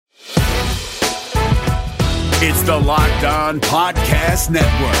It's the Locked On Podcast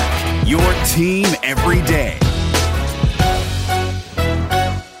Network, your team every day.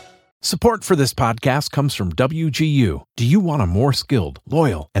 Support for this podcast comes from WGU. Do you want a more skilled,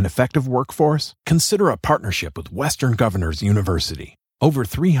 loyal, and effective workforce? Consider a partnership with Western Governors University. Over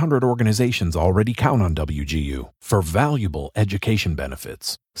 300 organizations already count on WGU for valuable education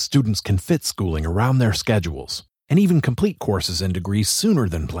benefits. Students can fit schooling around their schedules and even complete courses and degrees sooner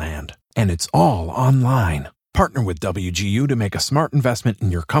than planned. And it's all online. Partner with WGU to make a smart investment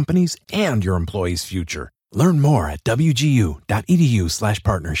in your company's and your employees' future. Learn more at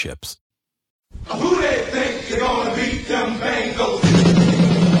wgu.edu/partnerships. Who they think they're gonna beat them Bengals?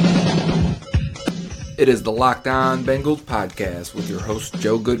 It is the Locked On Bengals podcast with your hosts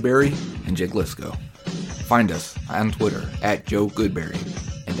Joe Goodberry and Jake Lisco. Find us on Twitter at Joe Goodberry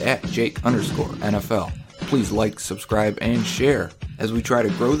and at Jake_NFL. Please like, subscribe, and share as we try to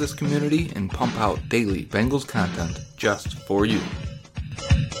grow this community and pump out daily Bengals content just for you. Who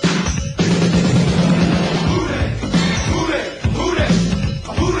they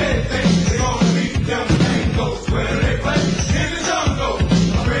think they're gonna beat them Bengals? Where they play in the jungle.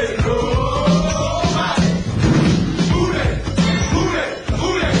 I'm ready to roll my. Who they think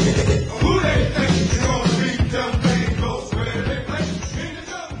they're gonna beat them Bengals? Where they play in the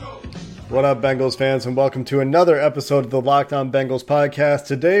jungle. What up, Bengals fans, and welcome to another episode of the Locked On Bengals podcast.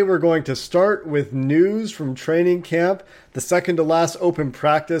 Today we're going to start with news from training camp. The second to last open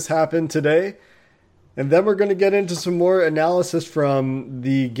practice happened today. And then we're going to get into some more analysis from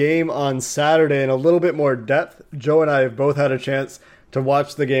the game on Saturday in a little bit more depth. Joe and I have both had a chance to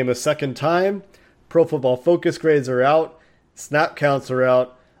watch the game a second time. Pro Football Focus grades are out. Snap counts are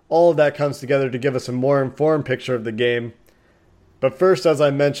out. All of that comes together to give us a more informed picture of the game. But first, as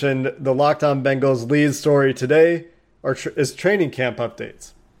I mentioned, the Locked On Bengals lead story today is training camp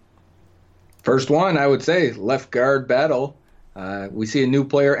updates. First one, I would say, left guard battle. We see a new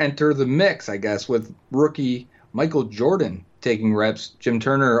player enter the mix, I guess, with rookie Michael Jordan taking reps. Jim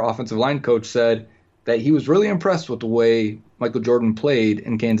Turner, offensive line coach, said that he was really impressed with the way Michael Jordan played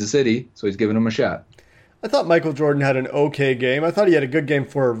in Kansas City, so he's giving him a shot. I thought Michael Jordan had an okay game. I thought he had a good game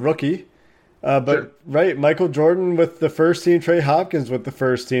for a rookie. Sure. Right, Michael Jordan with the first team, Trey Hopkins with the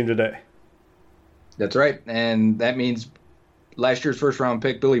first team today. That's right, and that means last year's first-round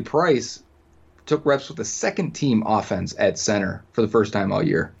pick, Billy Price, took reps with the second team offense at center for the first time all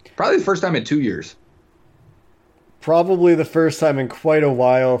year. Probably the first time in 2 years. Probably the first time in quite a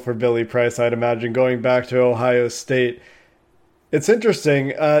while for Billy Price, I'd imagine, going back to Ohio State. It's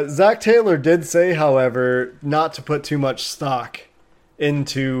interesting. Zach Taylor did say, however, not to put too much stock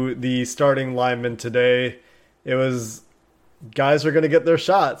into the starting linemen today. It was guys are going to get their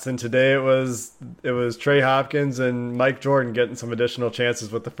shots, and today it was Trey Hopkins and Mike Jordan getting some additional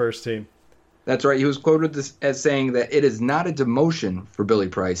chances with the first team. That's right. He was quoted as saying that it is not a demotion for Billy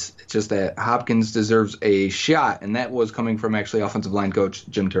Price. It's just that Hopkins deserves a shot, and that was coming from actually offensive line coach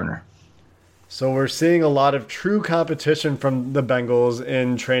Jim Turner. So we're seeing a lot of true competition from the Bengals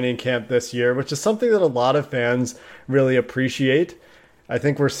in training camp this year, which is something that a lot of fans really appreciate. I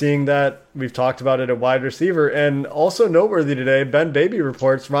think we're seeing that. We've talked about it at wide receiver. And also noteworthy today, Ben Baby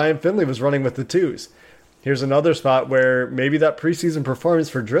reports Ryan Finley was running with the twos. Here's another spot where maybe that preseason performance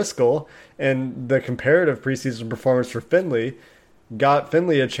for Driscoll and the comparative preseason performance for Finley got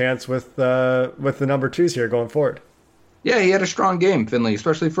Finley a chance with the number twos here going forward. Yeah, he had a strong game, Finley,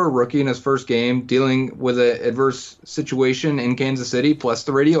 especially for a rookie in his first game, dealing with an adverse situation in Kansas City, plus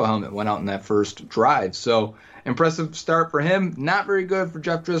the radio helmet went out in that first drive. So impressive start for him. Not very good for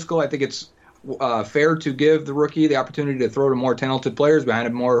Jeff Driscoll. I think it's fair to give the rookie the opportunity to throw to more talented players behind a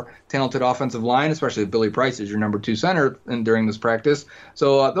more talented offensive line, especially if Billy Price is your number two center during this practice.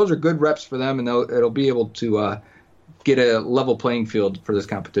 So those are good reps for them, and it'll be able to get a level playing field for this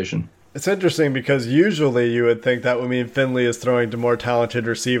competition. It's interesting because usually you would think that would mean Finley is throwing to more talented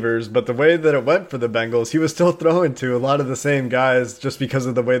receivers, but the way that it went for the Bengals, he was still throwing to a lot of the same guys just because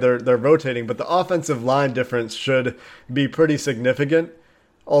of the way they're rotating. But the offensive line difference should be pretty significant.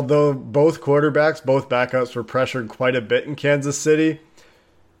 Although both quarterbacks, both backups were pressured quite a bit in Kansas City.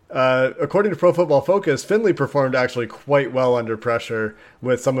 According to Pro Football Focus, Finley performed actually quite well under pressure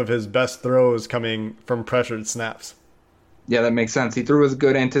with some of his best throws coming from pressured snaps. Yeah, that makes sense. He threw with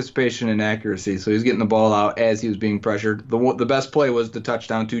good anticipation and accuracy, so he was getting the ball out as he was being pressured. The best play was the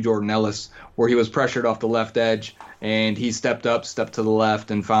touchdown to Jordan Ellis, where he was pressured off the left edge, and he stepped to the left,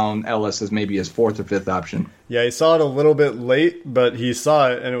 and found Ellis as maybe his fourth or fifth option. Yeah, he saw it a little bit late, but he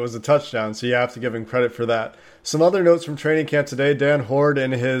saw it, and it was a touchdown, so you have to give him credit for that. Some other notes from training camp today. Dan Horde,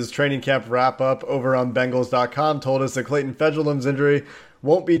 in his training camp wrap-up over on Bengals.com, told us that Clayton Fejelem's injury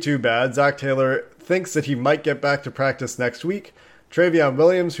won't be too bad. Zach Taylor thinks that he might get back to practice next week. Travion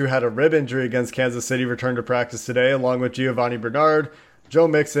Williams, who had a rib injury against Kansas City, returned to practice today, along with Giovanni Bernard, Joe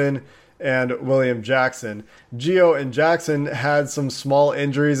Mixon, and William Jackson. Gio and Jackson had some small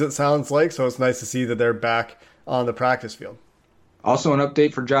injuries, it sounds like, so it's nice to see that they're back on the practice field. Also an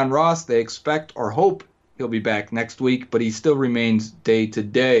update for John Ross. They expect or hope he'll be back next week, but he still remains day to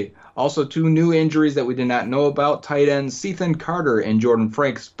day. Also, 2 new injuries that we did not know about. Tight ends Cethan Carter and Jordan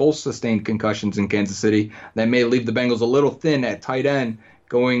Franks both sustained concussions in Kansas City. That may leave the Bengals a little thin at tight end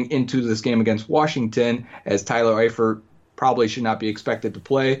going into this game against Washington, as Tyler Eifert probably should not be expected to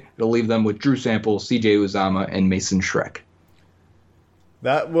play. It'll leave them with Drew Sample, CJ Uzama, and Mason Schreck.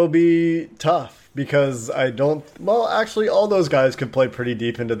 That will be tough because actually all those guys could play pretty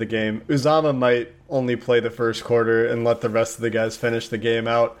deep into the game. Uzama might only play the first quarter and let the rest of the guys finish the game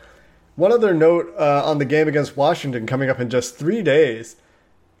out. One other note on the game against Washington coming up in just 3 days.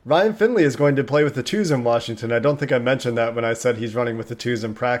 Ryan Finley is going to play with the twos in Washington. I don't think I mentioned that when I said he's running with the twos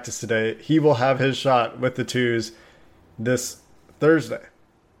in practice today. He will have his shot with the twos this Thursday.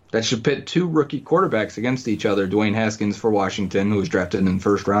 That should pit 2 rookie quarterbacks against each other. Dwayne Haskins for Washington, who was drafted in the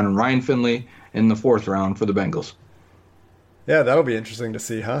first round, and Ryan Finley in the 4th round for the Bengals. Yeah, that'll be interesting to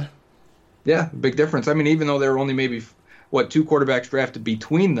see, huh? Yeah, big difference. I mean, even though there were only maybe, 2 quarterbacks drafted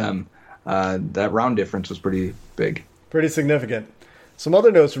between them, that round difference was pretty big. Pretty significant. Some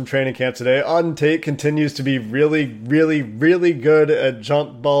other notes from training camp today. Auden Tate continues to be really, really, really good at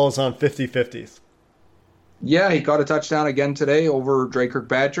jump balls on 50-50s. Yeah, he caught a touchdown again today over Dre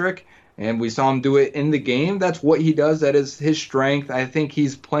Kirkpatrick, and we saw him do it in the game. That's what he does. That is his strength. I think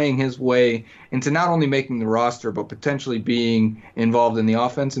he's playing his way into not only making the roster, but potentially being involved in the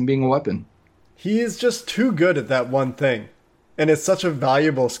offense and being a weapon. He is just too good at that one thing, and it's such a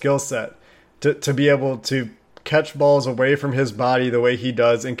valuable skill set to be able to catch balls away from his body the way he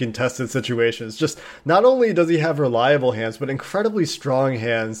does in contested situations. Just not only does he have reliable hands, but incredibly strong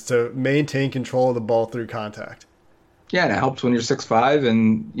hands to maintain control of the ball through contact. Yeah, and it helps when you're 6'5",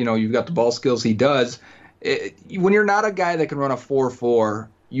 and you've got the ball skills he does. When you're not a guy that can run a 4.4,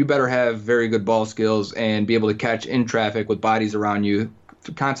 you better have very good ball skills and be able to catch in traffic with bodies around you,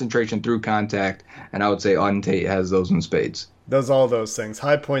 concentration through contact, and I would say Auden Tate has those in spades. Does all those things.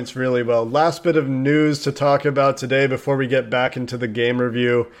 High points really well. Last bit of news to talk about today before we get back into the game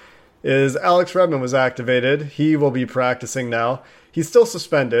review is Alex Redmond was activated. He will be practicing now. He's still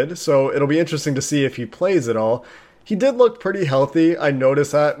suspended, so it'll be interesting to see if he plays at all. He did look pretty healthy. I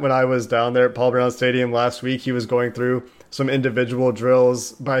noticed that when I was down there at Paul Brown Stadium last week. He was going through some individual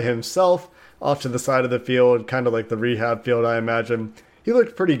drills by himself off to the side of the field, kind of like the rehab field, I imagine. He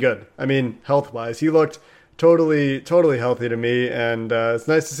looked pretty good. I mean, health-wise. He looked totally healthy to me, and it's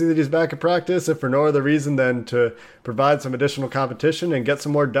nice to see that he's back at practice, if for no other reason than to provide some additional competition and get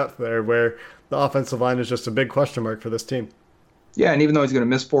some more depth there, where the offensive line is just a big question mark for this team. Yeah, and even though he's going to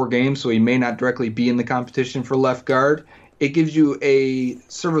miss 4 games, so he may not directly be in the competition for left guard, it gives you a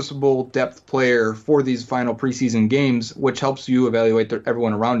serviceable depth player for these final preseason games, which helps you evaluate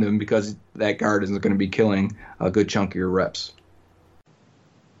everyone around him, because that guard isn't going to be killing a good chunk of your reps.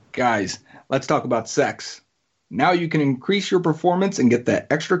 Guys, let's talk about sex. Now you can increase your performance and get that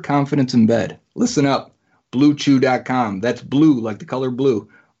extra confidence in bed. Listen up. BlueChew.com. That's blue like the color blue.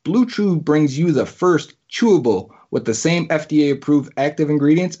 Blue Chew brings you the first chewable with the same FDA-approved active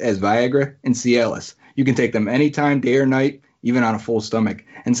ingredients as Viagra and Cialis. You can take them anytime, day or night, even on a full stomach.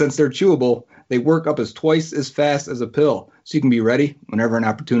 And since they're chewable, they work up as twice as fast as a pill, so you can be ready whenever an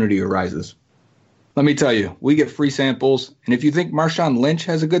opportunity arises. Let me tell you, we get free samples, and if you think Marshawn Lynch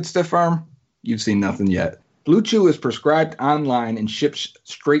has a good stiff arm, you've seen nothing yet. Blue Chew is prescribed online and ships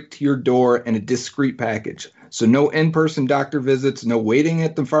straight to your door in a discreet package. So no in-person doctor visits, no waiting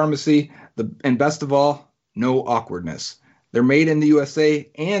at the pharmacy, and best of all, no awkwardness. They're made in the USA,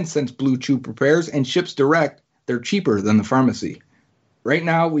 and since Blue Chew prepares and ships direct, they're cheaper than the pharmacy. Right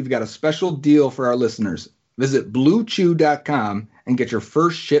now, we've got a special deal for our listeners. Visit BlueChew.com and get your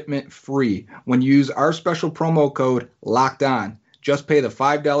first shipment free when you use our special promo code LOCKEDON. Just pay the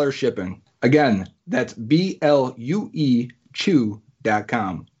 $5 shipping. Again, that's BLUE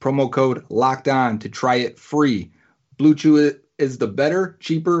Chew.com. Promo code LOCKEDON to try it free. Blue Chew is the better,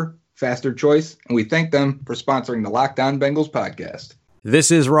 cheaper, faster choice, and we thank them for sponsoring the Locked On Bengals podcast.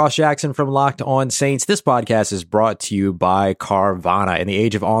 This is Ross Jackson from Locked On Saints. This podcast is brought to you by Carvana. In the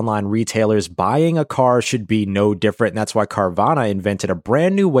age of online retailers, buying a car should be no different. And that's why Carvana invented a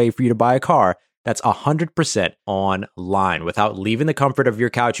brand new way for you to buy a car That's 100% online. Without leaving the comfort of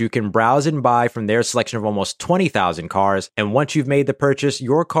your couch, you can browse and buy from their selection of almost 20,000 cars. And once you've made the purchase,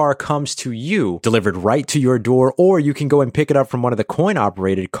 your car comes to you, delivered right to your door, or you can go and pick it up from one of the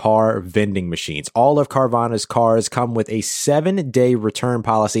coin-operated car vending machines. All of Carvana's cars come with a 7-day return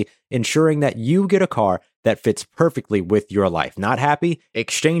policy, ensuring that you get a car that fits perfectly with your life. Not happy?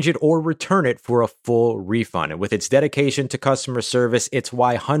 Exchange it or return it for a full refund. And with its dedication to customer service, it's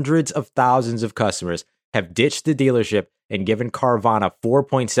why hundreds of thousands of customers have ditched the dealership and given Carvana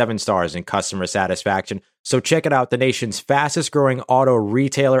 4.7 stars in customer satisfaction. So check it out, the nation's fastest growing auto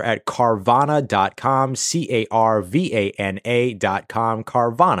retailer at Carvana.com, Carvana.com,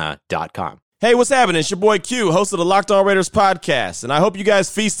 Carvana.com. Hey, what's happening? It's your boy Q, host of the Locked On Raiders podcast, and I hope you guys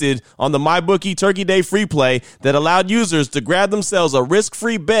feasted on the MyBookie Turkey Day free play that allowed users to grab themselves a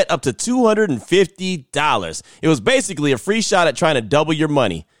risk-free bet up to $250. It was basically a free shot at trying to double your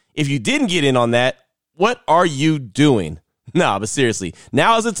money. If you didn't get in on that, what are you doing? Nah, but seriously,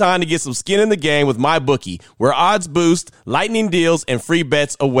 now is the time to get some skin in the game with MyBookie, where odds boost, lightning deals, and free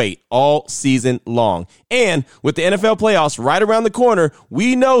bets await all season long. And with the NFL playoffs right around the corner,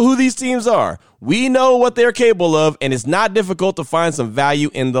 we know who these teams are. We know what they're capable of, and it's not difficult to find some value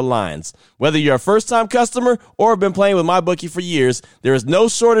in the lines. Whether you're a first-time customer or have been playing with MyBookie for years, there is no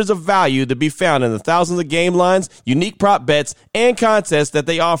shortage of value to be found in the thousands of game lines, unique prop bets, and contests that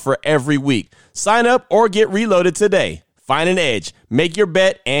they offer every week. Sign up or get reloaded today. Find an edge, make your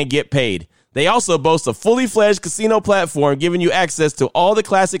bet, and get paid. They also boast a fully fledged casino platform giving you access to all the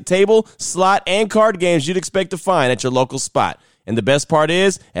classic table, slot, and card games you'd expect to find at your local spot. And the best part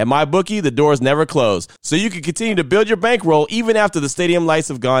is, at MyBookie, the doors never close, so you can continue to build your bankroll even after the stadium lights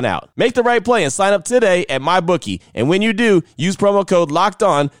have gone out. Make the right play and sign up today at MyBookie. And when you do, use promo code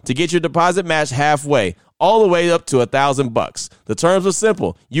LOCKEDON to get your deposit matched halfway, all the way up to $1,000. The terms are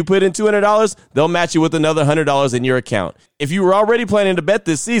simple. You put in $200, they'll match you with another $100 in your account. If you were already planning to bet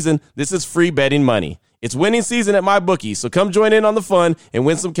this season, this is free betting money. It's winning season at MyBookie, so come join in on the fun and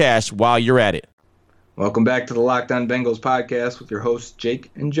win some cash while you're at it. Welcome back to the Locked On Bengals podcast with your hosts Jake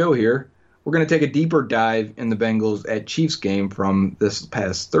and Joe here. We're going to take a deeper dive in the Bengals at Chiefs game from this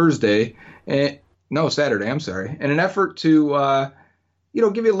past Saturday. In an effort to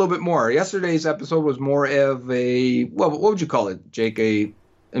give you a little bit more. Yesterday's episode was more of a, what would you call it, Jake? A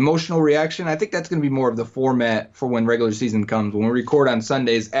emotional reaction? I think that's going to be more of the format for when regular season comes. When we record on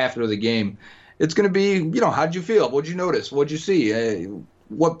Sundays after the game, it's going to be, how'd you feel? What'd you notice? What'd you see?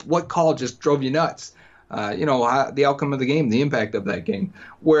 What call just drove you nuts? The outcome of the game, the impact of that game.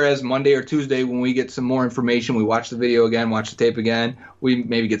 Whereas Monday or Tuesday, when we get some more information, we watch the video again, watch the tape again, we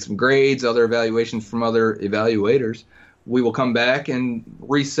maybe get some grades, other evaluations from other evaluators. We will come back and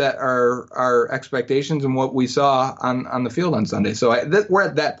reset our expectations and what we saw on the field on Sunday. So we're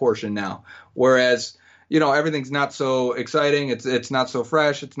at that portion now. Whereas, everything's not so exciting. It's not so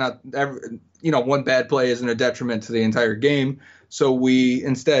fresh. It's not, one bad play isn't a detriment to the entire game. So we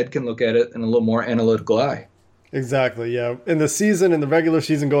instead can look at it in a little more analytical eye. Exactly, yeah. In the regular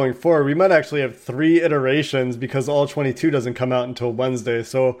season going forward, we might actually have 3 iterations because all 22 doesn't come out until Wednesday.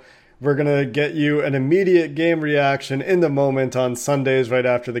 So we're going to get you an immediate game reaction in the moment on Sundays right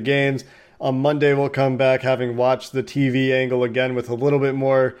after the games. On Monday, we'll come back having watched the TV angle again with a little bit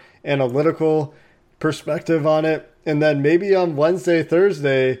more analytical perspective on it. And then maybe on Wednesday,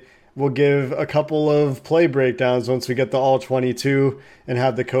 Thursday, we'll give a couple of play breakdowns once we get the all 22 and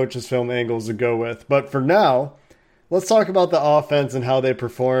have the coaches' film angles to go with. But for now, let's talk about the offense and how they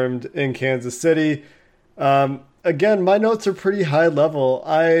performed in Kansas City. Again, my notes are pretty high level.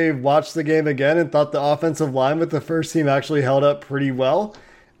 I watched the game again and thought the offensive line with the first team actually held up pretty well.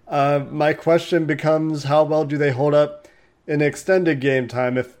 My question becomes, how well do they hold up in extended game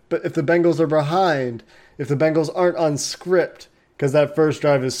time if the Bengals are behind, if the Bengals aren't on script? Because that first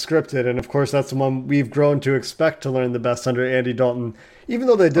drive is scripted, and of course that's the one we've grown to expect to learn the best under Andy Dalton. Even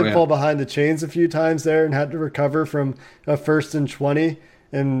though they did fall behind the chains a few times there and had to recover from a 1st and 20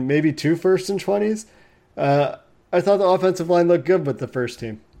 and maybe 2 1st and 20s, I thought the offensive line looked good with the first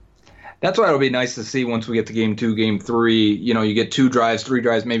team. That's why it'll be nice to see once we get to game 2, game 3. You get 2 drives, 3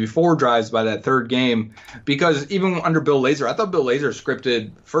 drives, maybe 4 drives by that third game. Because even under Bill Lazor, I thought Bill Lazor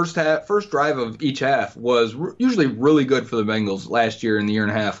scripted first drive of each half was usually really good for the Bengals last year in the year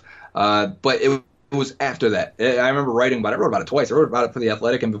and a half. But it was after that. I remember writing about it. I wrote about it twice. I wrote about it for The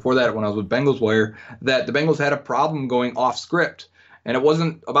Athletic, and before that when I was with Bengals Wire, that the Bengals had a problem going off script. And it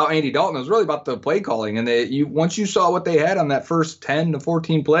wasn't about Andy Dalton. It was really about the play calling. And once you saw what they had on that first 10 to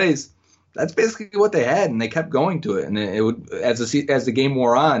 14 plays, that's basically what they had, and they kept going to it. And it would, as the game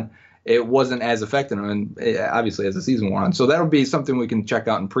wore on, it wasn't as effective, and obviously as the season went on. So that'll be something we can check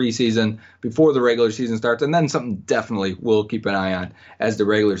out in preseason before the regular season starts, and then something definitely we'll keep an eye on as the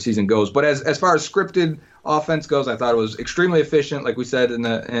regular season goes. But as far as scripted offense goes, I thought it was extremely efficient. Like we said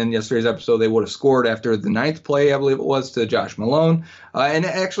in yesterday's episode, they would have scored after the 9th play, I believe it was, to Josh Malone. And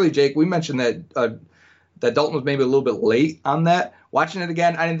actually, Jake, we mentioned that Dalton was maybe a little bit late on that. Watching it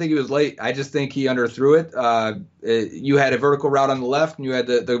again, I didn't think he was late. I just think he underthrew it. You had a vertical route on the left, and you had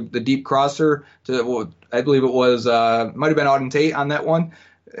the deep crosser to, well, I believe it was, might have been Auden Tate on that one,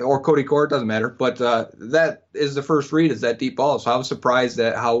 or Cody Core, it doesn't matter. But that is the first read, is that deep ball. So I was surprised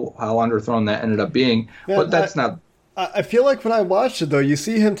at how underthrown that ended up being. Yeah, but that's not. I feel like when I watched it, though, you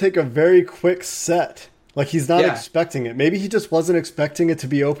see him take a very quick set. Like he's not expecting it. Maybe he just wasn't expecting it to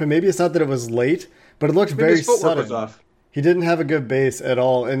be open. Maybe it's not that it was late, but it looked very sudden. Was off. He didn't have a good base at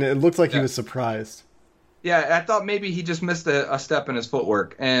all, and it looked like he was surprised. Yeah, I thought maybe he just missed a step in his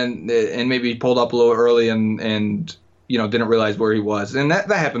footwork, and maybe he pulled up a little early and didn't realize where he was. And that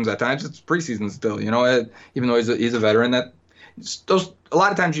happens at times. It's preseason still, even though he's a veteran. A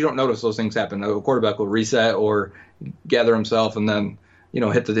lot of times you don't notice those things happen. A quarterback will reset or gather himself and then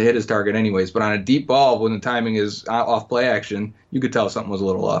hit his target anyways. But on a deep ball, when the timing is off play action, you could tell something was a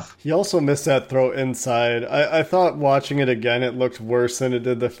little off. He also missed that throw inside. I thought watching it again, it looked worse than it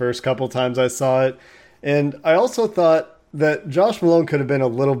did the first couple times I saw it. And I also thought that Josh Malone could have been a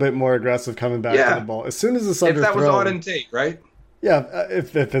little bit more aggressive coming back to the ball. As soon as it's underthrown. If that was Auden Tate, right? Yeah,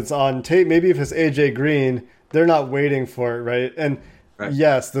 if it's on Tate, maybe if it's AJ Green, they're not waiting for it, right? And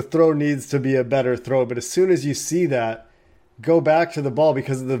yes, the throw needs to be a better throw, but as soon as you see that, go back to the ball,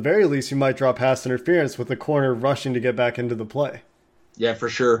 because at the very least you might draw pass interference with the corner rushing to get back into the play. Yeah, for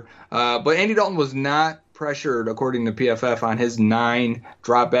sure. But Andy Dalton was not pressured, according to PFF, on his 9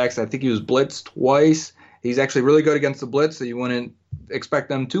 dropbacks. I think he was blitzed twice. He's actually really good against the blitz, so you wouldn't expect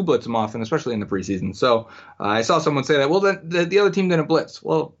them to blitz him often, especially in the preseason. So I saw someone say that, well, the other team didn't blitz.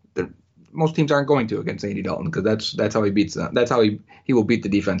 Well, most teams aren't going to against Andy Dalton, because that's how he beats them. That's how he will beat the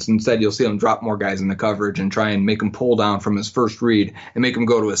defense. Instead, you'll see him drop more guys in the coverage and try and make him pull down from his first read and make him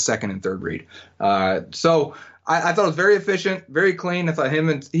go to his second and third read. So I thought it was very efficient, very clean. I thought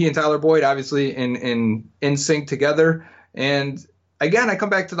he and Tyler Boyd obviously in sync together. And again, I come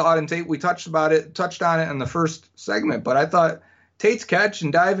back to the Auden Tate. We touched on it in the first segment, but I thought Tate's catch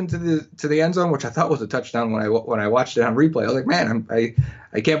and dive into the end zone, which I thought was a touchdown when I watched it on replay. I was like, man,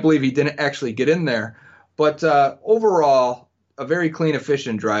 I can't believe he didn't actually get in there. But overall, a very clean,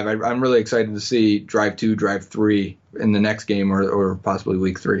 efficient drive. I'm really excited to see drive 2, drive 3 in the next game or possibly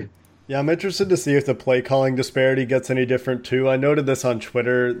week 3. Yeah, I'm interested to see if the play calling disparity gets any different too. I noted this on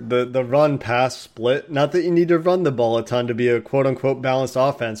Twitter, the run-pass split. Not that you need to run the ball a ton to be a quote-unquote balanced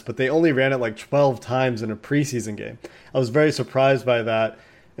offense, but they only ran it like 12 times in a preseason game. I was very surprised by that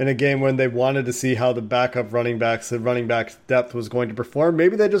in a game when they wanted to see how the backup running backs, the running back depth was going to perform.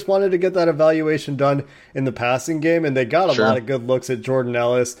 Maybe they just wanted to get that evaluation done in the passing game, and they got a lot of good looks at Jordan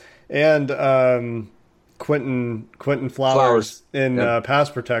Ellis and Quentin Flowers in pass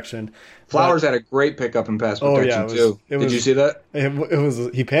protection. Flowers had a great pickup in pass protection too. Did you see that?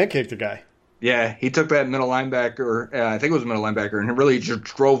 He pancaked a guy. Yeah, he took that middle linebacker, I think it was a middle linebacker, and really just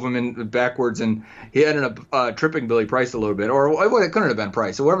drove him in backwards, and he ended up tripping Billy Price a little bit. Or it couldn't have been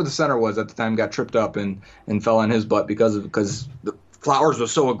Price. So whoever the center was at the time got tripped up and fell on his butt because the Flowers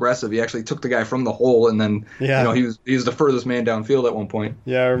was so aggressive. He actually took the guy from the hole, and then he was the furthest man downfield at one point.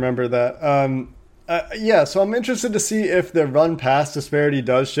 Yeah, I remember that. So I'm interested to see if the run-pass disparity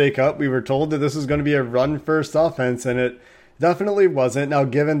does shake up. We were told that this is going to be a run-first offense, and it definitely wasn't. Now,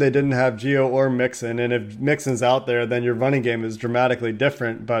 given they didn't have Gio or Mixon, and if Mixon's out there, then your running game is dramatically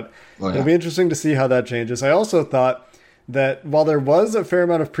different. But it'll be interesting to see how that changes. I also thought that while there was a fair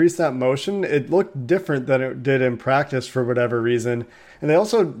amount of pre-snap motion, it looked different than it did in practice for whatever reason. And they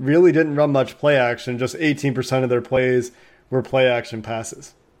also really didn't run much play action. Just 18% of their plays were play action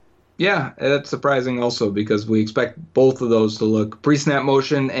passes. Yeah, that's surprising also, because we expect both of those to look pre-snap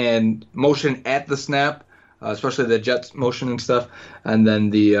motion and motion at the snap, especially the Jets motion and stuff, and then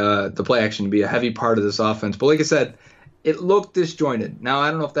the play action to be a heavy part of this offense. But like I said, it looked disjointed. Now,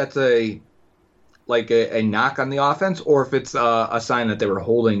 I don't know if that's a knock on the offense or if it's a sign that they were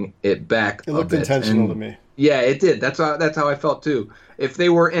holding it back. It looked intentional to me. Yeah, it did. That's how I felt too. If they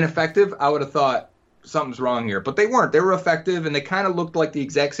were ineffective, I would have thought something's wrong here. But they weren't. They were effective, and they kind of looked like the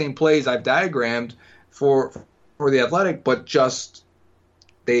exact same plays I've diagrammed for the Athletic, but just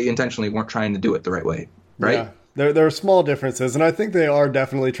they intentionally weren't trying to do it the right way, right? Yeah. There are small differences, and I think they are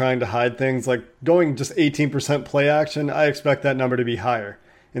definitely trying to hide things. Like going just 18% play action, I expect that number to be higher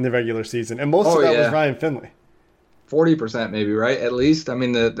in the regular season. And most of that was Ryan Finley. 40% maybe, right? At least. I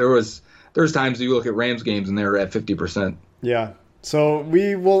mean, there's times you look at Rams games and they're at 50%. Yeah. So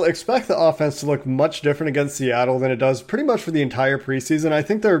we will expect the offense to look much different against Seattle than it does pretty much for the entire preseason. I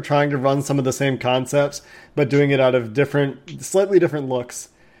think they're trying to run some of the same concepts, but doing it out of slightly different looks,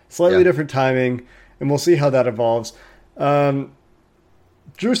 slightly different timing, and we'll see how that evolves.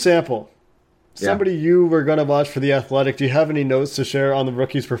 Drew Sample, somebody you were going to watch for The Athletic. Do you have any notes to share on the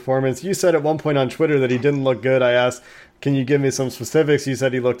rookie's performance? You said at one point on Twitter that he didn't look good. I asked, can you give me some specifics? You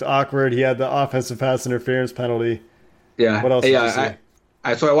said he looked awkward. He had the offensive pass interference penalty. Yeah. What else did you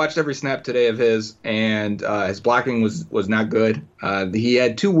see? So I watched every snap today of his, and his blocking was not good. He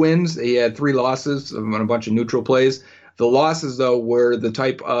had 2 wins. He had 3 losses on a bunch of neutral plays. The losses, though, were the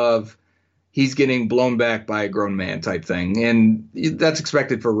type of he's getting blown back by a grown man type thing. And that's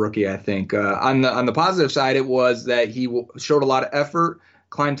expected for a rookie, I think. On the positive side, it was that he showed a lot of effort,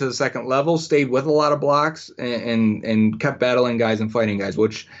 climbed to the second level, stayed with a lot of blocks, and kept battling guys and fighting guys,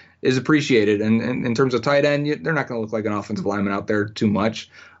 which is appreciated. And in terms of tight end, they're not going to look like an offensive lineman out there too much.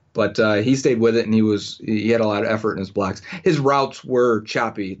 But he stayed with it, and he had a lot of effort in his blocks. His routes were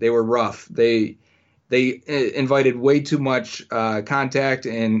choppy. They were rough. They invited way too much contact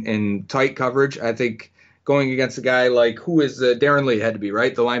and tight coverage. I think going against a guy like, who is Darren Lee had to be,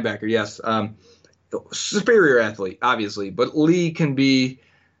 right? The linebacker, yes. Superior athlete, obviously. But Lee can be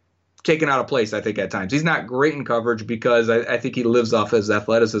taken out of place, I think, at times. He's not great in coverage because I think he lives off his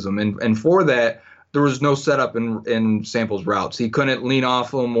athleticism. And for that, there was no setup in Sample's routes. He couldn't lean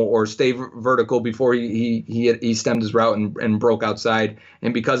off him or stay vertical before he stemmed his route and broke outside.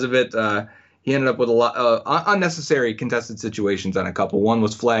 And because of it, he ended up with a lot of unnecessary contested situations on a couple. One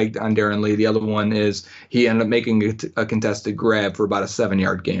was flagged on Darren Lee. The other one is he ended up making a contested grab for about a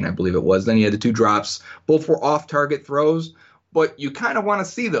 7-yard gain, I believe it was. Then he had the 2 drops. Both were off-target throws. But you kind of want to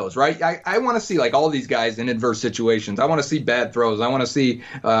see those, right? I want to see, like, all these guys in adverse situations. I want to see bad throws. I want to see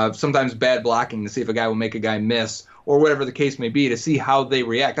sometimes bad blocking to see if a guy will make a guy miss or whatever the case may be, to see how they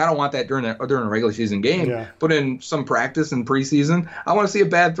react. I don't want that during a regular season game. But in some practice and preseason, I want to see a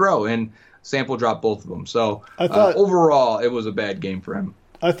bad throw. And Sample dropped both of them. So I thought, overall, it was a bad game for him.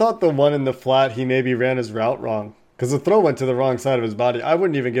 I thought the one in the flat, he maybe ran his route wrong because the throw went to the wrong side of his body. I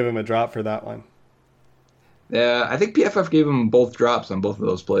wouldn't even give him a drop for that one. Yeah, I think PFF gave him both drops on both of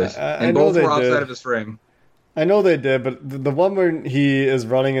those plays. And both were outside of his frame. I know they did, but the one where he is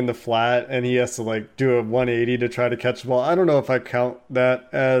running in the flat and he has to, like, do a 180 to try to catch the ball, I don't know if I count that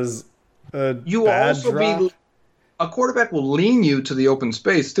as a bad drop. A quarterback will lean you to the open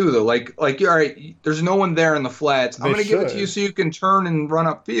space, too, though. Like all right, there's no one there in the flats. I'm going to give it to you so you can turn and run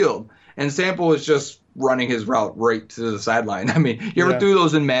upfield. And Sample was just running his route right to the sideline. I mean, you ever do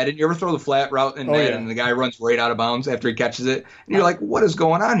those in Madden? You ever throw the flat route in Madden and the guy runs right out of bounds after he catches it? And you're like, what is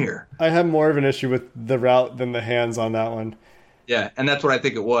going on here? I have more of an issue with the route than the hands on that one. Yeah, and that's what I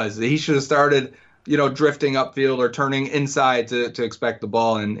think it was. He should have started, drifting upfield or turning inside to expect the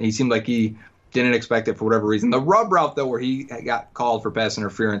ball, and he seemed like he didn't expect it for whatever reason. The rub route, though, where he got called for pass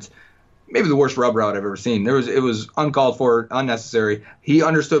interference, maybe the worst rub route I've ever seen. It was uncalled for, unnecessary. He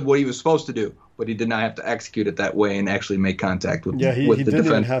understood what he was supposed to do, but he did not have to execute it that way and actually make contact with the defense. Yeah, he didn't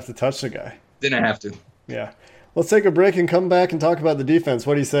even have to touch the guy. Didn't have to. Yeah. Let's take a break and come back and talk about the defense.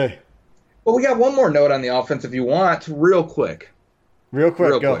 What do you say? Well, we got one more note on the offense if you want, real quick. Real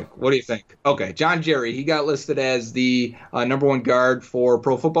quick. What do you think? Okay, John Jerry, he got listed as the number 1 guard for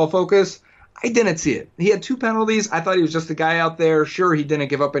Pro Football Focus. I didn't see it. He had 2 penalties. I thought he was just a guy out there. Sure, he didn't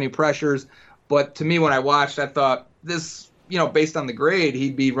give up any pressures. But to me, when I watched, I thought this, based on the grade,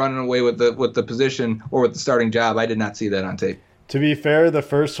 he'd be running away with the position or with the starting job. I did not see that on tape. To be fair, the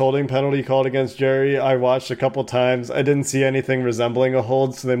first holding penalty called against Jerry, I watched a couple times. I didn't see anything resembling a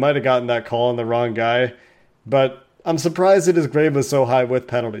hold, so they might have gotten that call on the wrong guy. But I'm surprised that his grade was so high with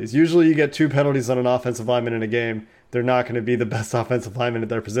penalties. Usually you get 2 penalties on an offensive lineman in a game. They're not going to be the best offensive lineman at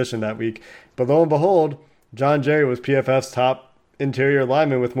their position that week. But lo and behold, John Jerry was PFF's top interior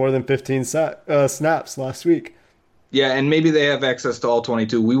lineman with more than 15 snaps last week. Yeah, and maybe they have access to all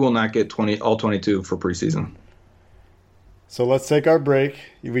 22. We will not get all 22 for preseason. So let's take our break.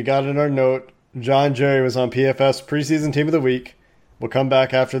 We got in our note, John Jerry was on PFF's preseason team of the week. We'll come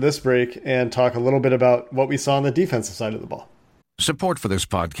back after this break and talk a little bit about what we saw on the defensive side of the ball. Support for this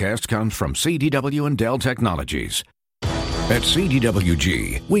podcast comes from CDW and Dell Technologies. At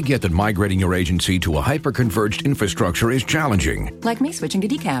CDWG, we get that migrating your agency to a hyper-converged infrastructure is challenging. Like me switching to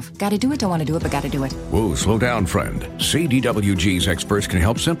decaf. Gotta do it, don't want to do it, but gotta do it. Whoa, slow down, friend. CDWG's experts can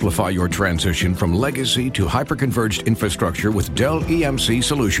help simplify your transition from legacy to hyper-converged infrastructure with Dell EMC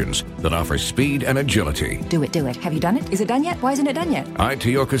solutions that offer speed and agility. Do it, do it. Have you done it? Is it done yet? Why isn't it done yet?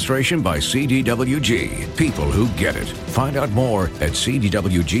 IT orchestration by CDWG. People who get it. Find out more at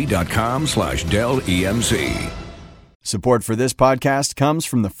cdwg.com/Dell EMC. Support for this podcast comes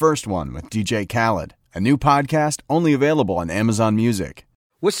from The First One with DJ Khaled, a new podcast only available on Amazon Music.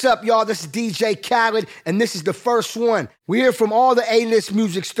 What's up, y'all? This is DJ Khaled, and this is The First One. We hear from all the A-list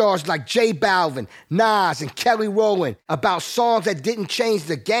music stars like J Balvin, Nas, and Kelly Rowland about songs that didn't change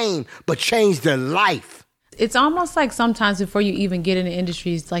the game, but changed their life. It's almost like sometimes before you even get in the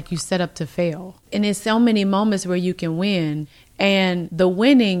industry, it's like you set up to fail. And there's so many moments where you can win. And the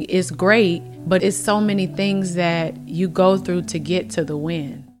winning is great, but it's so many things that you go through to get to the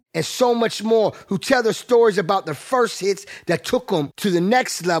win. And so much more, who tell their stories about their first hits that took them to the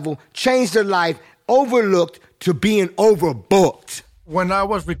next level, changed their life, overlooked to being overbooked. When I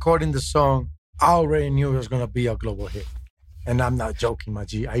was recording the song, I already knew it was going to be a global hit. And I'm not joking, my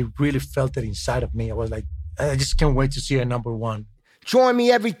G. I really felt it inside of me. I was like, I just can't wait to see it number one. Join me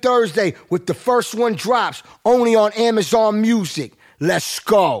every Thursday with The First One drops only on Amazon Music. Let's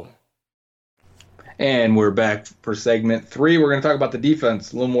go. And we're back for segment 3. We're going to talk about the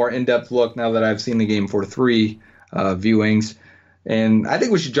defense, a little more in-depth look now that I've seen the game for 3 viewings. And I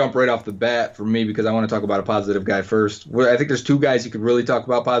think we should jump right off the bat for me because I want to talk about a positive guy first. I think there's 2 guys you could really talk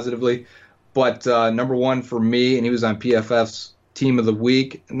about positively. But number 1 for me, and he was on PFF's Team of the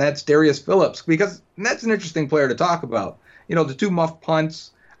Week, and that's Darius Phillips, because that's an interesting player to talk about. You know, the 2 muff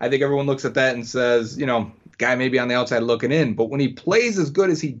punts, I think everyone looks at that and says, you know, guy may be on the outside looking in. But when he plays as good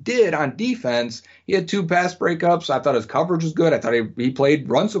as he did on defense, he had 2 pass breakups. I thought his coverage was good. I thought he played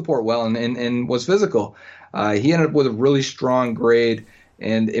run support well and was physical. He ended up with a really strong grade,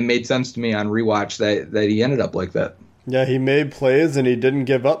 and it made sense to me on rewatch that he ended up like that. Yeah, he made plays, and he didn't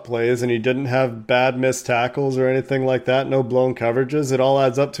give up plays, and he didn't have bad missed tackles or anything like that, no blown coverages. It all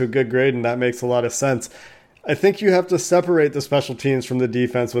adds up to a good grade, and that makes a lot of sense. I think you have to separate the special teams from the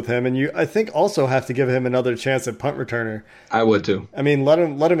defense with him, and I think also have to give him another chance at punt returner. I would too. I mean, let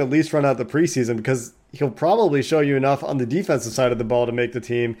him at least run out the preseason, because he'll probably show you enough on the defensive side of the ball to make the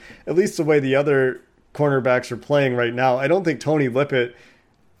team, at least the way the other cornerbacks are playing right now. I don't think Tony Lippett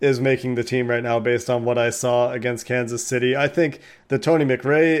is making the team right now based on what I saw against Kansas City. I think that Tony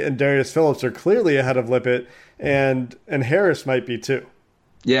McRae and Darius Phillips are clearly ahead of Lippett, and Harris might be too.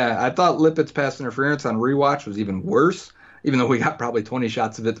 Yeah, I thought Lippett's pass interference on rewatch was even worse, even though we got probably 20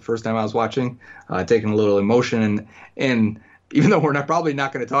 shots of it the first time I was watching, taking a little emotion. And even though we're probably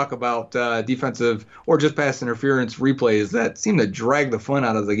not going to talk about defensive or just pass interference replays that seem to drag the fun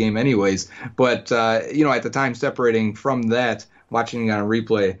out of the game anyways. But, at the time separating from that, watching it on a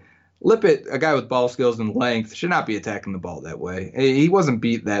replay, Lippett, a guy with ball skills and length, should not be attacking the ball that way. He wasn't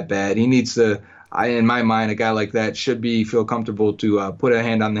beat that bad. He needs to... in my mind, a guy like that should feel comfortable to put a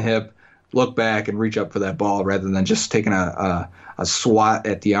hand on the hip, look back, and reach up for that ball rather than just taking a swat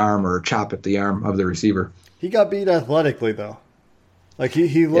at the arm or a chop at the arm of the receiver. He got beat athletically, though. Like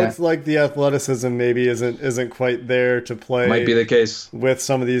he looks like the athleticism maybe isn't quite there to play. Might be the case with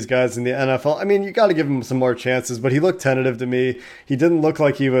some of these guys in the NFL. I mean, you got to give him some more chances, but he looked tentative to me. He didn't look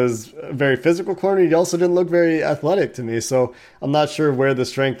like he was a very physical corner. He also didn't look very athletic to me. So I'm not sure where the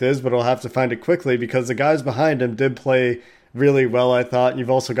strength is, but I'll have to find it quickly because the guys behind him did play really well, I thought.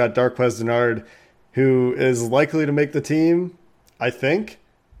 You've also got Darqueze Dennard, who is likely to make the team, I think.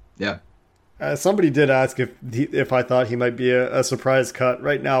 Yeah. Somebody did ask if I thought he might be a surprise cut.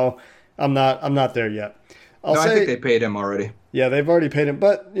 Right now, I'm not there yet. I think they paid him already. Yeah, they've already paid him.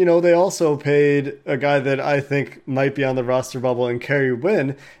 But, they also paid a guy that I think might be on the roster bubble in Kerry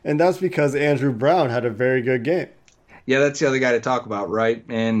Wynn, and that's because Andrew Brown had a very good game. Yeah, that's the other guy to talk about, right?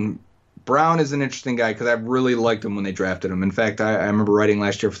 And Brown is an interesting guy because I really liked him when they drafted him. In fact, I remember writing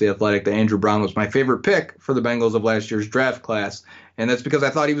last year for The Athletic that Andrew Brown was my favorite pick for the Bengals of last year's draft class. And that's because I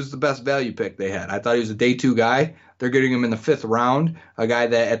thought he was the best value pick they had. I thought he was a day 2 guy. They're getting him in the 5th round, a guy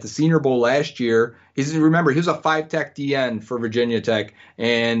that at the Senior Bowl last year, he was a 5-tech DN for Virginia Tech,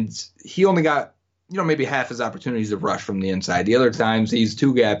 and he only got maybe half his opportunities to rush from the inside. The other times he's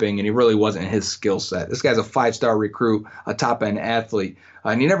two-gapping, and he really wasn't his skill set. This guy's a 5-star recruit, a top-end athlete,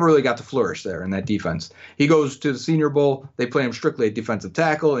 and he never really got to flourish there in that defense. He goes to the Senior Bowl. They play him strictly at defensive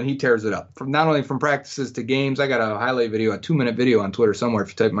tackle, and he tears it up. Not only from practices to games. I got a highlight video, a 2-minute video on Twitter somewhere if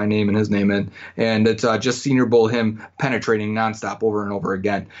you type my name and his name in, and it's just Senior Bowl, him penetrating nonstop over and over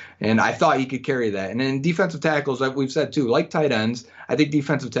again. And I thought he could carry that. And in defensive tackles, like we've said too, like tight ends, I think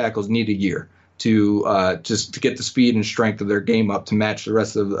defensive tackles need a year to just to get the speed and strength of their game up to match the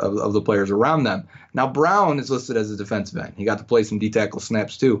rest of the players around them. Now, Brown is listed as a defensive end. He got to play some D-tackle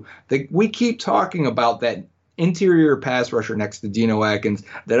snaps too. We keep talking about that interior pass rusher next to Geno Atkins,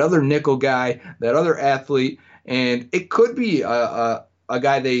 that other nickel guy, that other athlete, and it could be a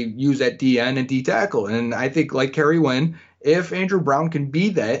guy they use at DN and D-tackle. And I think, like Kerry Wynn, if Andrew Brown can be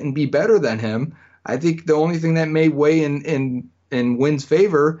that and be better than him, I think the only thing that may weigh in Wynn's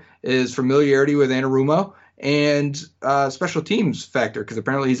favor is familiarity with Anarumo and special teams factor, because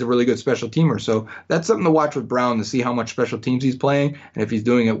apparently he's a really good special teamer. So that's something to watch with Brown to see how much special teams he's playing and if he's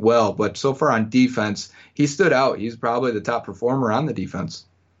doing it well. But so far on defense, he stood out. He's probably the top performer on the defense.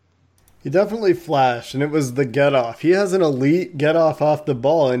 He definitely flashed, and it was the get-off. He has an elite get-off off the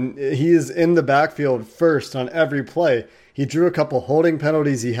ball, and he is in the backfield first on every play. He drew a couple holding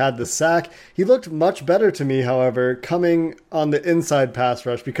penalties. He had the sack. He looked much better to me, however, coming on the inside pass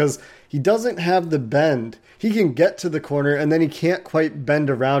rush because he doesn't have the bend. He can get to the corner, and then he can't quite bend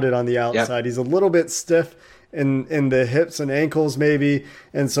around it on the outside. Yep. He's a little bit stiff in the hips and ankles maybe,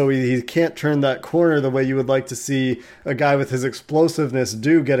 and so he can't turn that corner the way you would like to see a guy with his explosiveness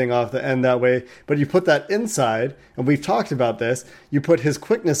do, getting off the end that way. But you put that inside, and we've talked about this, you put his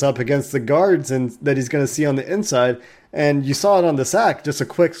quickness up against the guards and that he's going to see on the inside, and you saw it on the sack, just a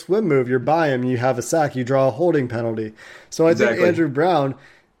quick swim move, you're by him, you have a sack, you draw a holding penalty. So I think Andrew Brown,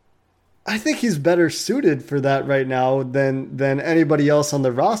 I think he's better suited for that right now than anybody else on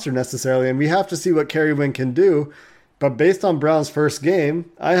the roster necessarily, and we have to see what Kerry Wynn can do. But based on Brown's first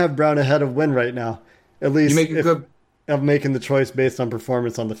game, I have Brown ahead of Wynn right now, at least of making the choice based on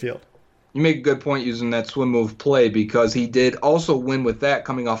performance on the field. You make a good point using that swim move play, because he did also win with that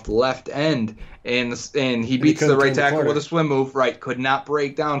coming off the left end, and he beats the right tackle with a swim move, right, could not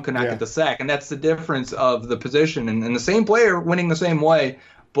break down, could not get the sack, and that's the difference of the position. And the same player winning the same way,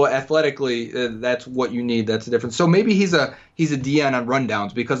 but athletically, that's what you need. That's the difference. So maybe he's a DN on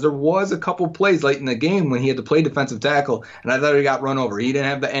rundowns, because there was a couple plays late in the game when he had to play defensive tackle, and I thought he got run over. He didn't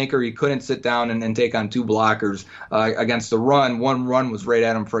have the anchor. He couldn't sit down and take on two blockers against the run. One run was right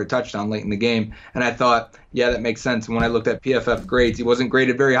at him for a touchdown late in the game, and I thought, yeah, that makes sense. And when I looked at PFF grades, he wasn't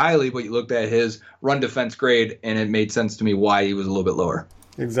graded very highly, but you looked at his run defense grade, and it made sense to me why he was a little bit lower.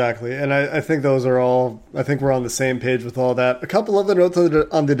 Exactly, and I think those are all, I think we're on the same page with all that. A couple other notes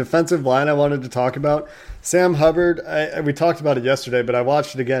on the defensive line I wanted to talk about. Sam Hubbard, we talked about it yesterday, but I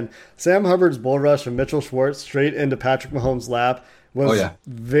watched it again. Sam Hubbard's bull rush of Mitchell Schwartz straight into Patrick Mahomes' lap was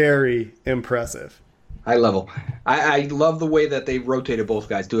very impressive. High level. I love the way that they rotated both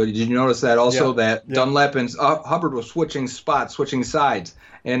guys too. Did you notice that also, that Dunlap and Hubbard was switching spots, switching sides?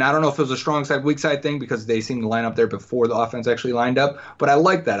 And I don't know if it was a strong side, weak side thing, because they seemed to line up there before the offense actually lined up. But I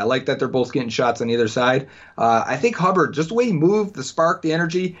like that. I like that they're both getting shots on either side. I think Hubbard, just the way he moved, the spark, the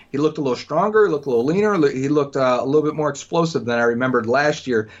energy, he looked a little stronger, he looked a little leaner, he looked a little bit more explosive than I remembered last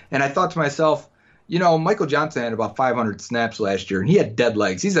year. And I thought to myself, Michael Johnson had about 500 snaps last year, and he had dead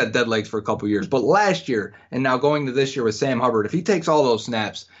legs. He's had dead legs for a couple years. But last year, and now going to this year with Sam Hubbard, if he takes all those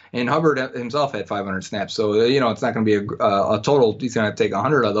snaps, and Hubbard himself had 500 snaps, so, it's not going to be a total. He's going to take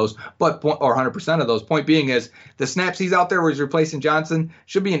 100 of those, or 100% of those. Point being is, the snaps he's out there where he's replacing Johnson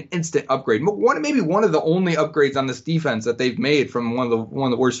should be an instant upgrade. Maybe one of the only upgrades on this defense that they've made from one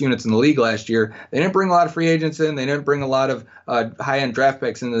of the worst units in the league last year. They didn't bring a lot of free agents in. They didn't bring a lot of high-end draft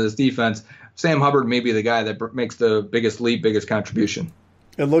picks into this defense. Sam Hubbard may be the guy that makes the biggest leap, biggest contribution.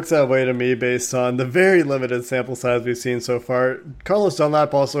 It looks that way to me based on the very limited sample size we've seen so far. Carlos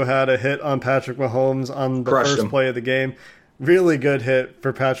Dunlap also had a hit on Patrick Mahomes on the first play of the game. Really good hit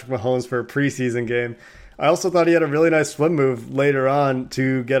for Patrick Mahomes for a preseason game. I also thought he had a really nice swim move later on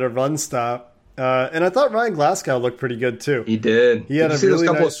to get a run stop. And I thought Ryan Glasgow looked pretty good too. He did. He had did you see those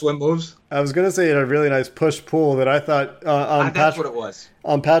couple of swim moves? I was going to say he had a really nice push-pull that I thought that's what it was.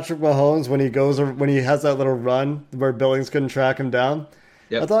 On Patrick Mahomes when he has that little run where Billings couldn't track him down.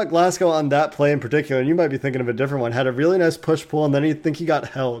 Yep. I thought Glasgow on that play in particular, and you might be thinking of a different one, had a really nice push-pull, and then he got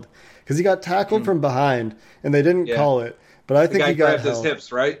held because he got tackled from behind, and they didn't call it. But I think he got grabbed his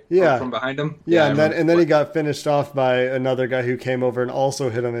hips, right? Yeah, from behind him. Yeah, and then he got finished off by another guy who came over and also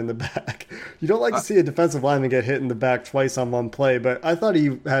hit him in the back. You don't like to see a defensive lineman get hit in the back twice on one play, but I thought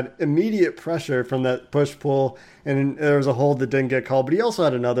he had immediate pressure from that push pull, and there was a hold that didn't get called. But he also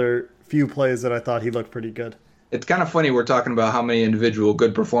had another few plays that I thought he looked pretty good. It's kind of funny we're talking about how many individual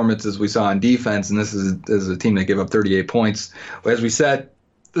good performances we saw on defense, and this is a team that gave up 38 points. As we said,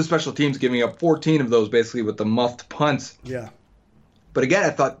 the special teams giving up 14 of those basically with the muffed punts. Yeah. But again, I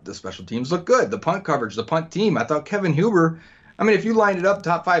thought the special teams looked good. The punt coverage, the punt team. I thought Kevin Huber, I mean, if you lined it up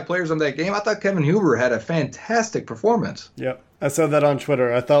top 5 players on that game, I thought Kevin Huber had a fantastic performance. Yep. I said that on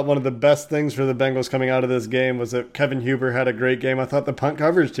Twitter. I thought one of the best things for the Bengals coming out of this game was that Kevin Huber had a great game. I thought the punt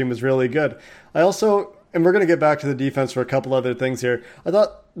coverage team was really good. I also, and we're going to get back to the defense for a couple other things here, I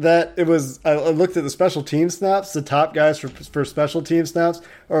thought that I looked at the special team snaps. The top guys for special team snaps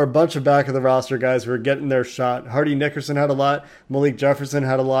are a bunch of back of the roster guys who are getting their shot. Hardy Nickerson had a lot. Malik Jefferson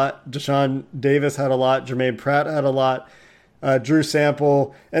had a lot. Deshaun Davis had a lot. Jermaine Pratt had a lot. Drew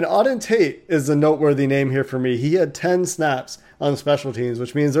Sample. And Auden Tate is a noteworthy name here for me. He had 10 snaps on special teams,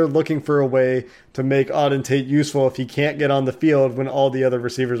 which means they're looking for a way to make Auden Tate useful if he can't get on the field when all the other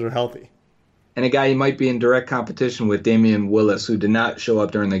receivers are healthy. And a guy he might be in direct competition with, Damian Willis, who did not show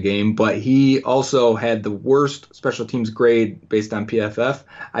up during the game, but he also had the worst special teams grade based on PFF.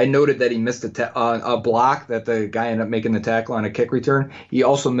 I noted that he missed a block, that the guy ended up making the tackle on a kick return. He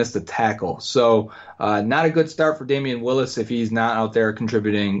also missed a tackle. So not a good start for Damian Willis if he's not out there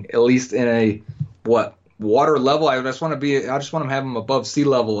contributing, at least in a, water level. I just want him to have him above sea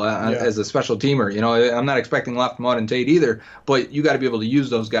level as a special teamer. You know, I'm not expecting a lot from Auden Tate either, but you got to be able to use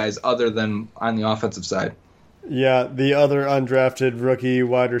those guys other than on the offensive side. Yeah, the other undrafted rookie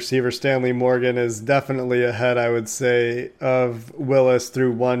wide receiver, Stanley Morgan, is definitely ahead, I would say, of Willis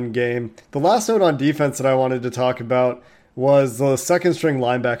through one game. The last note on defense that I wanted to talk about was the second string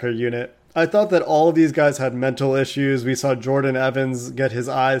linebacker unit. I thought that all of these guys had mental issues. We saw Jordan Evans get his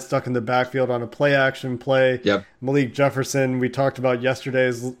eyes stuck in the backfield on a play action play. Yep. Malik Jefferson, we talked about yesterday,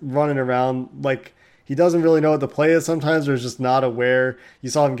 is running around like he doesn't really know what the play is sometimes, or is just not aware. You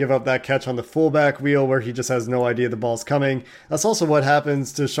saw him give up that catch on the fullback wheel where he just has no idea the ball's coming. That's also what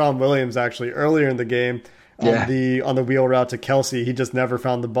happens to Sean Williams actually earlier in the game. On the wheel route to Kelsey. He just never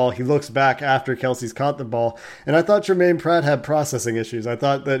found the ball. He looks back after Kelsey's caught the ball. And I thought Jermaine Pratt had processing issues. I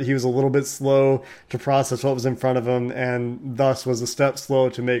thought that he was a little bit slow to process what was in front of him and thus was a step slow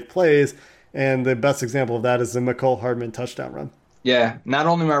to make plays. And the best example of that is the McCole Hardman touchdown run. Yeah, not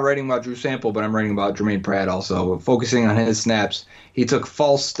only am I writing about Drew Sample, but I'm writing about Jermaine Pratt also. Focusing on his snaps, he took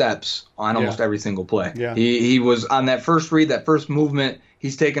false steps on almost every single play. Yeah. He was on that first read, that first movement,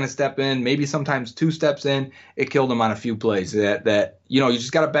 he's taking a step in, maybe sometimes 2 steps in. It killed him on a few plays. That you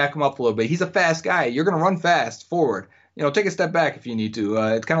just got to back him up a little bit. He's a fast guy. You're going to run fast forward. Take a step back if you need to.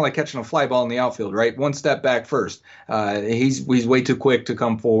 It's kind of like catching a fly ball in the outfield, right? 1 step back first. He's way too quick to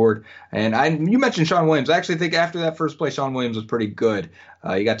come forward. And you mentioned Sean Williams. I actually think after that first play, Sean Williams was pretty good.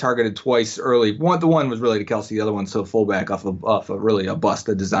 He got targeted twice early. The one was really to Kelsey. The other one's to a fullback off a really a bust,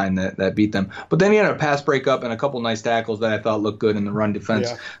 a design that beat them. But then he had a pass breakup and a couple nice tackles that I thought looked good in the run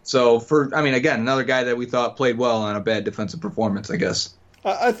defense. Yeah. So again, another guy that we thought played well on a bad defensive performance, I guess.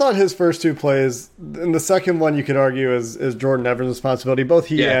 I thought his first 2 plays, and the second one you could argue is Jordan Evans' responsibility. Both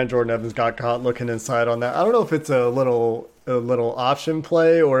he and Jordan Evans got caught looking inside on that. I don't know if it's a little option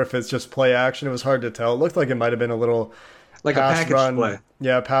play or if it's just play action. It was hard to tell. It looked like it might have been a little like a package run play.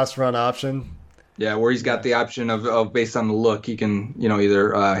 Yeah, pass run option. Yeah, where he's got the option of based on the look, he can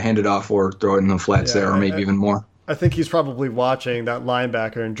either hand it off or throw it in the flats there, or maybe even more. I think he's probably watching that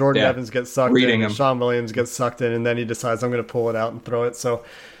linebacker, and Jordan Evans gets sucked in, and Sean Williams gets sucked in, and then he decides, I'm going to pull it out and throw it. So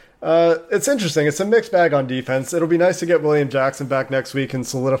it's interesting. It's a mixed bag on defense. It'll be nice to get William Jackson back next week and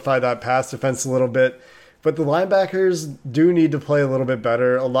solidify that pass defense a little bit. But the linebackers do need to play a little bit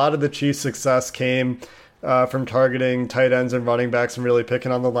better. A lot of the Chiefs' success came from targeting tight ends and running backs and really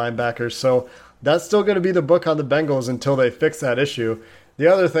picking on the linebackers. So that's still going to be the book on the Bengals until they fix that issue. The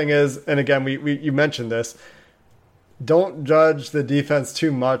other thing is, and again, you mentioned this, don't judge the defense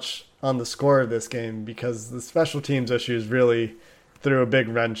too much on the score of this game because the special teams issues really threw a big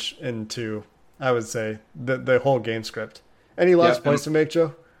wrench into, I would say, the whole game script. Any last points to make,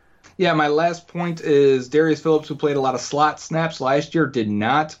 Joe? Yeah, my last point is Darius Phillips, who played a lot of slot snaps last year, did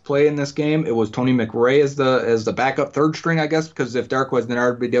not play in this game. It was Tony McRae as the backup third string, I guess, because if Darqueze and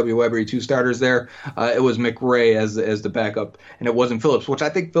RBW Weber, 2 starters there, it was McRae as the backup, and it wasn't Phillips, which I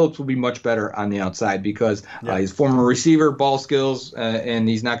think Phillips will be much better on the outside because he's a former receiver, ball skills, and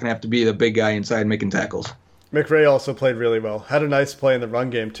he's not going to have to be the big guy inside making tackles. McRae also played really well. Had a nice play in the run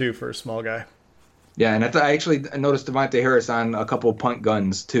game, too, for a small guy. Yeah, and I actually noticed Devontae Harris on a couple punt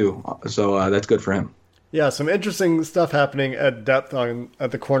guns too, so that's good for him. Yeah, some interesting stuff happening at depth at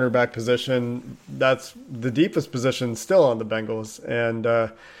the cornerback position. That's the deepest position still on the Bengals, and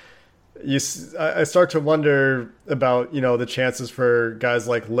I start to wonder about the chances for guys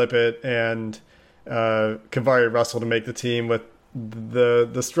like Lippett and Kavari Russell to make the team with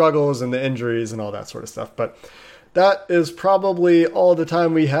the struggles and the injuries and all that sort of stuff. But that is probably all the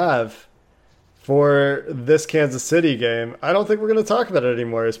time we have for this Kansas City game. I don't think we're going to talk about it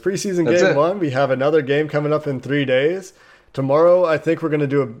anymore. It's preseason game 1. We have another game coming up in 3 days. Tomorrow, I think we're going to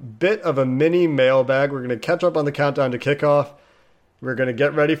do a bit of a mini mailbag. We're going to catch up on the countdown to kickoff. We're going to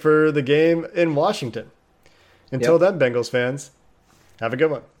get ready for the game in Washington. Until then, Bengals fans, have a good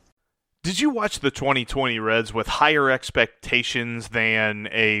one. Did you watch the 2020 Reds with higher expectations than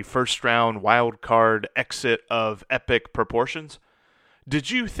a first-round wild card exit of epic proportions? Did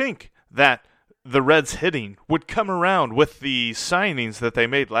you think that the Reds hitting would come around with the signings that they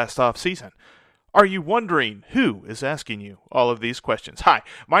made last offseason? Are you wondering who is asking you all of these questions? Hi,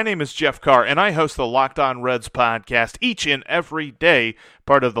 my name is Jeff Carr, and I host the Locked On Reds podcast each and every day,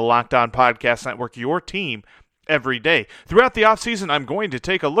 part of the Locked On Podcast Network, your team every day. Throughout the offseason, I'm going to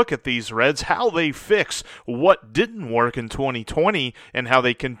take a look at these Reds, how they fix what didn't work in 2020, and how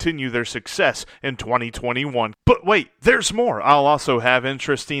they continue their success in 2021. But wait, there's more. I'll also have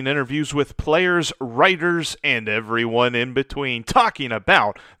interesting interviews with players, writers, and everyone in between talking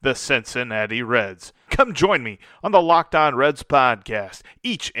about the Cincinnati Reds. Come join me on the Locked On Reds podcast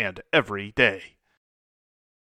each and every day.